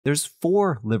There's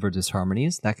 4 liver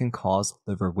disharmonies that can cause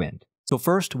liver wind. So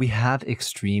first, we have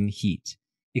extreme heat.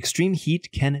 Extreme heat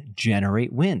can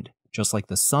generate wind, just like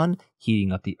the sun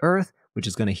heating up the earth, which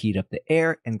is going to heat up the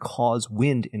air and cause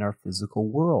wind in our physical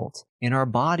world. In our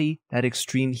body, that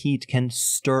extreme heat can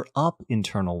stir up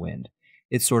internal wind.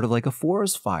 It's sort of like a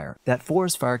forest fire. That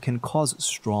forest fire can cause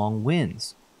strong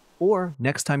winds. Or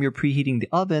next time you're preheating the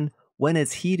oven, when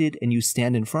it's heated and you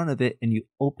stand in front of it and you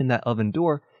open that oven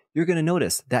door, you're going to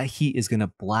notice that heat is going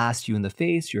to blast you in the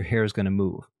face, your hair is going to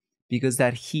move. Because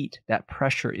that heat, that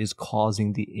pressure is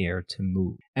causing the air to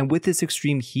move. And with this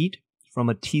extreme heat, from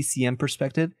a TCM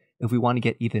perspective, if we want to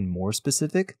get even more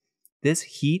specific, this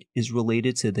heat is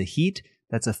related to the heat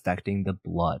that's affecting the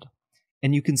blood.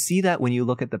 And you can see that when you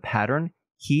look at the pattern,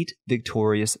 heat,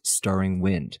 victorious, stirring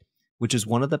wind, which is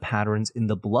one of the patterns in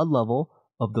the blood level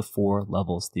of the 4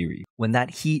 levels theory. When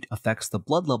that heat affects the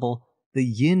blood level, the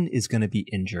yin is going to be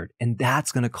injured, and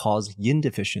that's going to cause yin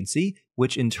deficiency,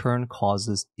 which in turn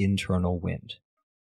causes internal wind.